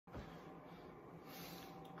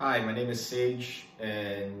Hi, my name is Sage,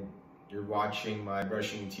 and you're watching my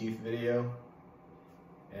brushing teeth video.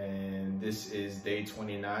 And this is day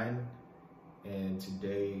 29, and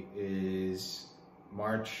today is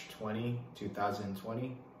March 20,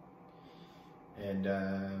 2020.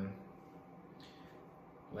 And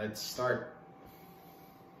let's start.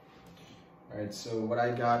 Alright, so what I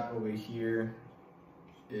got over here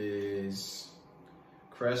is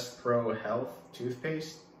Crest Pro Health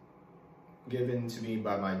toothpaste, given to me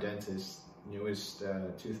by my dentist. Newest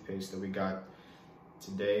toothpaste that we got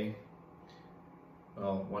today.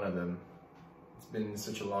 Well, one of them. It's been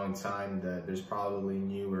such a long time that there's probably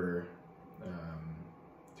newer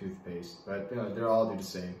toothpaste, but you know, they're all do the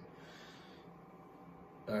same.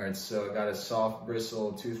 Alright, so I got a soft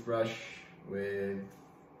bristle toothbrush with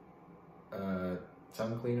a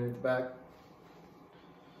tongue cleaner at the back.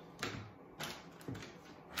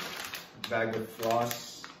 Bag of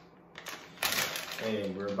floss.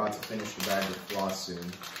 Hey, we're about to finish the bag of floss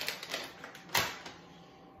soon.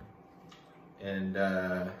 And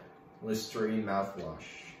Listerine mouthwash.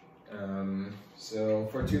 So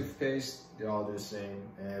for toothpaste, they all do the same.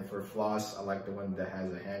 And for floss, I like the one that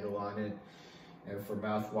has a handle on it. And for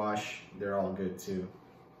mouthwash, they're all good too.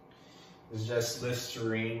 It's just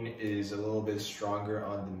Listerine is a little bit stronger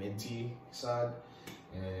on the minty side,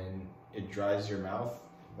 and it dries your mouth,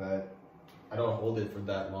 but I don't hold it for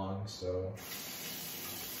that long, so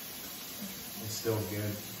it's still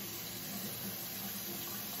good.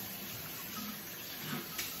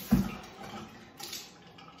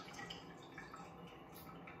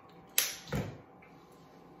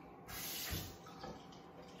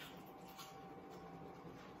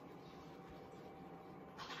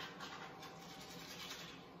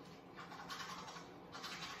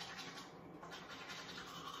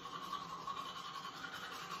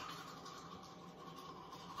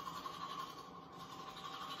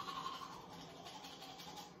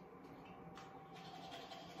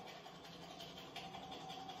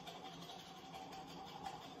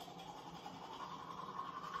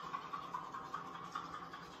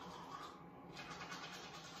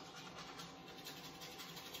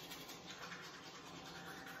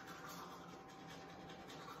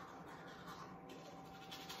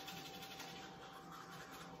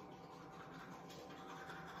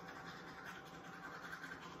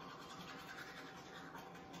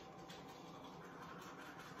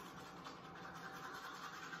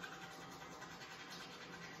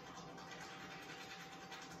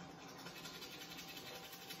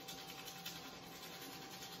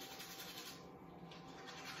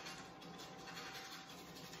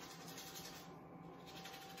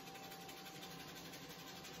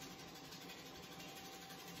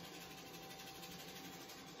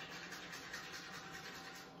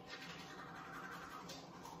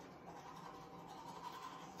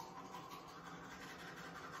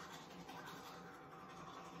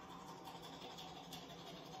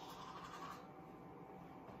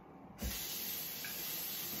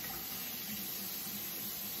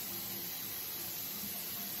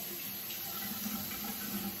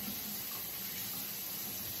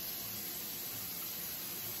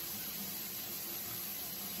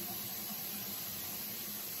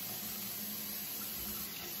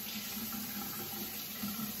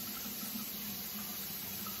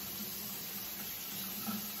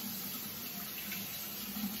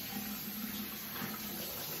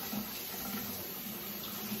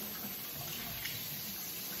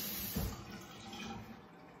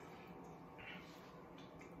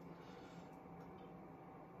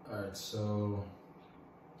 Alright, so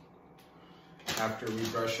after we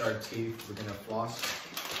brush our teeth, we're gonna floss.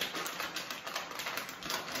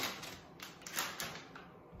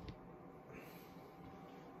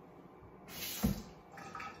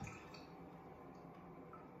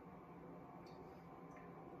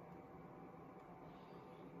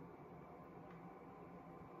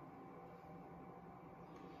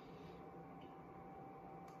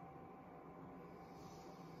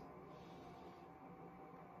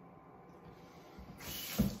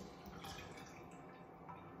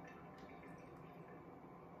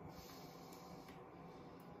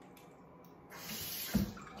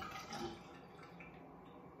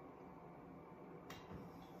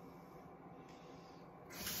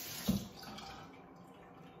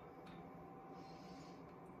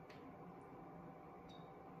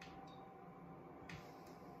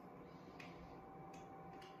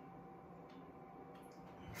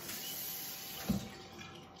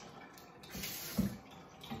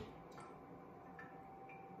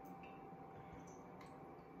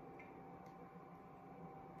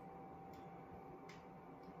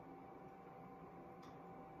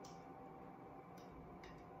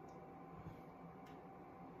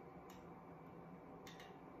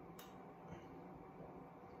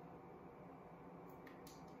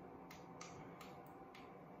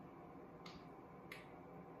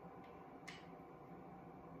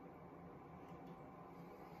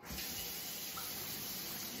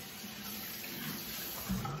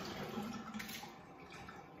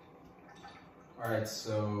 Alright,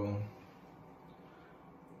 so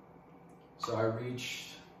I reached,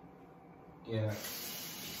 yeah,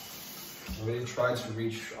 I really tried to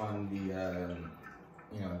reach on the,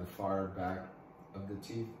 the far back of the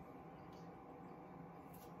teeth.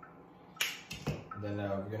 Then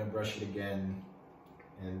we're gonna brush it again,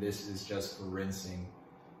 and this is just for rinsing,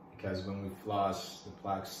 because when we floss, the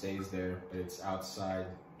plaque stays there, but it's outside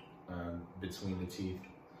between the teeth.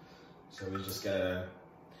 So we just gotta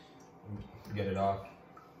get it off.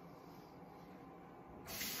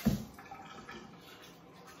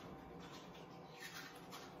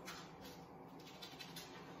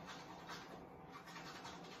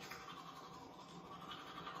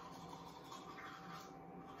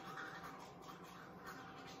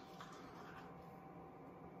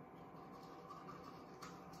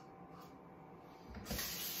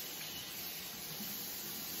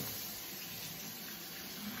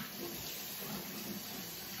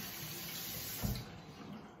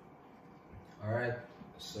 Alright,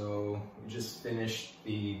 so we just finished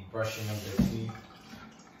the brushing of the teeth.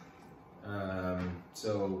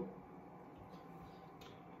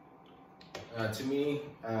 To me,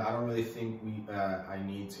 I don't really think I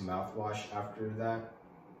need to mouthwash after that,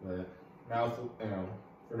 but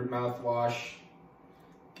for the mouthwash,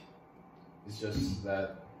 it's just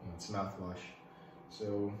that it's mouthwash.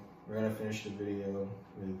 So we're gonna finish the video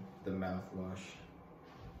with the mouthwash.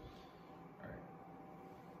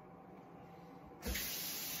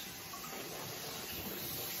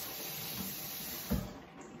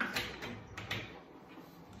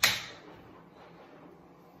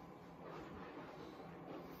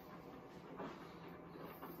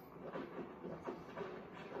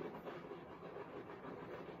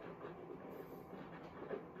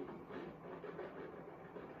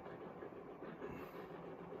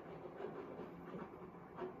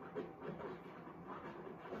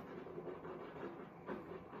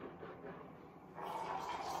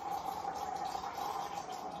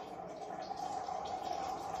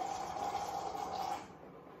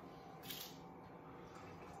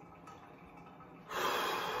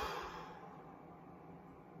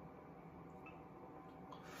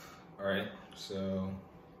 Alright,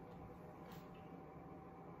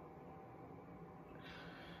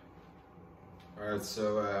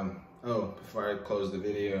 so before I close the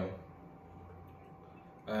video,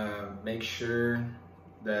 make sure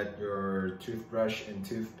that your toothbrush and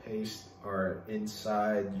toothpaste are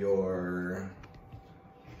inside your,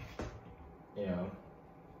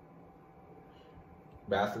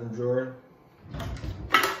 bathroom drawer,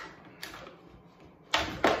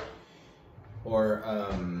 or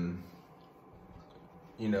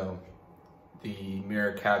the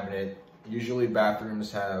mirror cabinet. Usually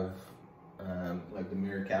bathrooms have like the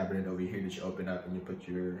mirror cabinet over here that you open up and you put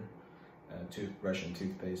your toothbrush and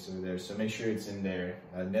toothpaste over there. So make sure it's in there.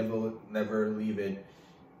 Never leave it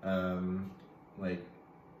like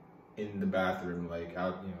in the bathroom, like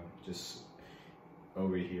out, just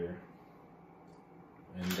over here.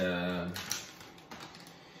 And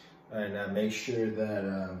make sure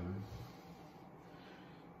that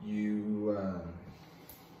you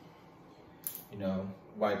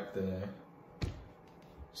wipe the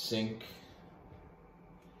sink.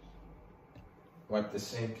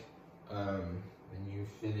 When you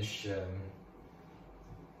finish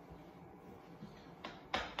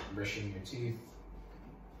brushing your teeth.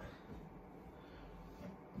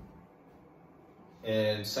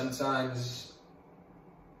 And sometimes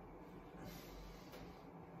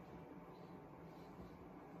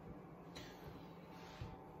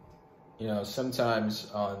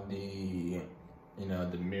sometimes on the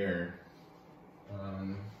the mirror,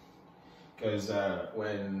 because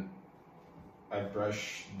when I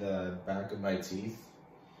brush the back of my teeth,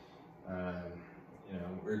 I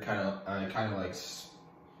kind of like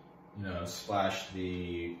splash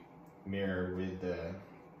the mirror with the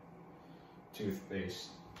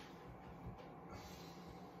toothpaste,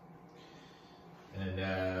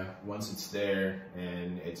 and once it's there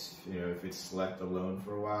and it's if it's left alone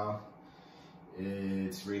for a while,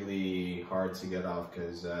 it's really hard to get off,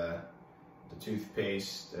 because the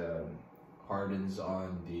toothpaste hardens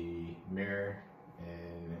on the mirror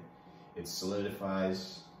and it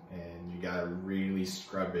solidifies, and you gotta really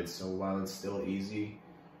scrub it. So while it's still easy,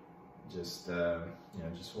 just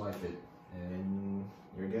just wipe it and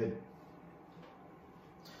you're good.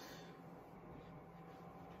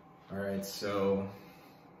 Alright, so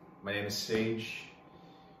my name is Sage,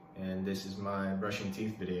 and this is my brushing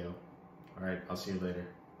teeth video. Alright, I'll see you later.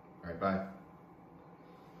 Alright, bye.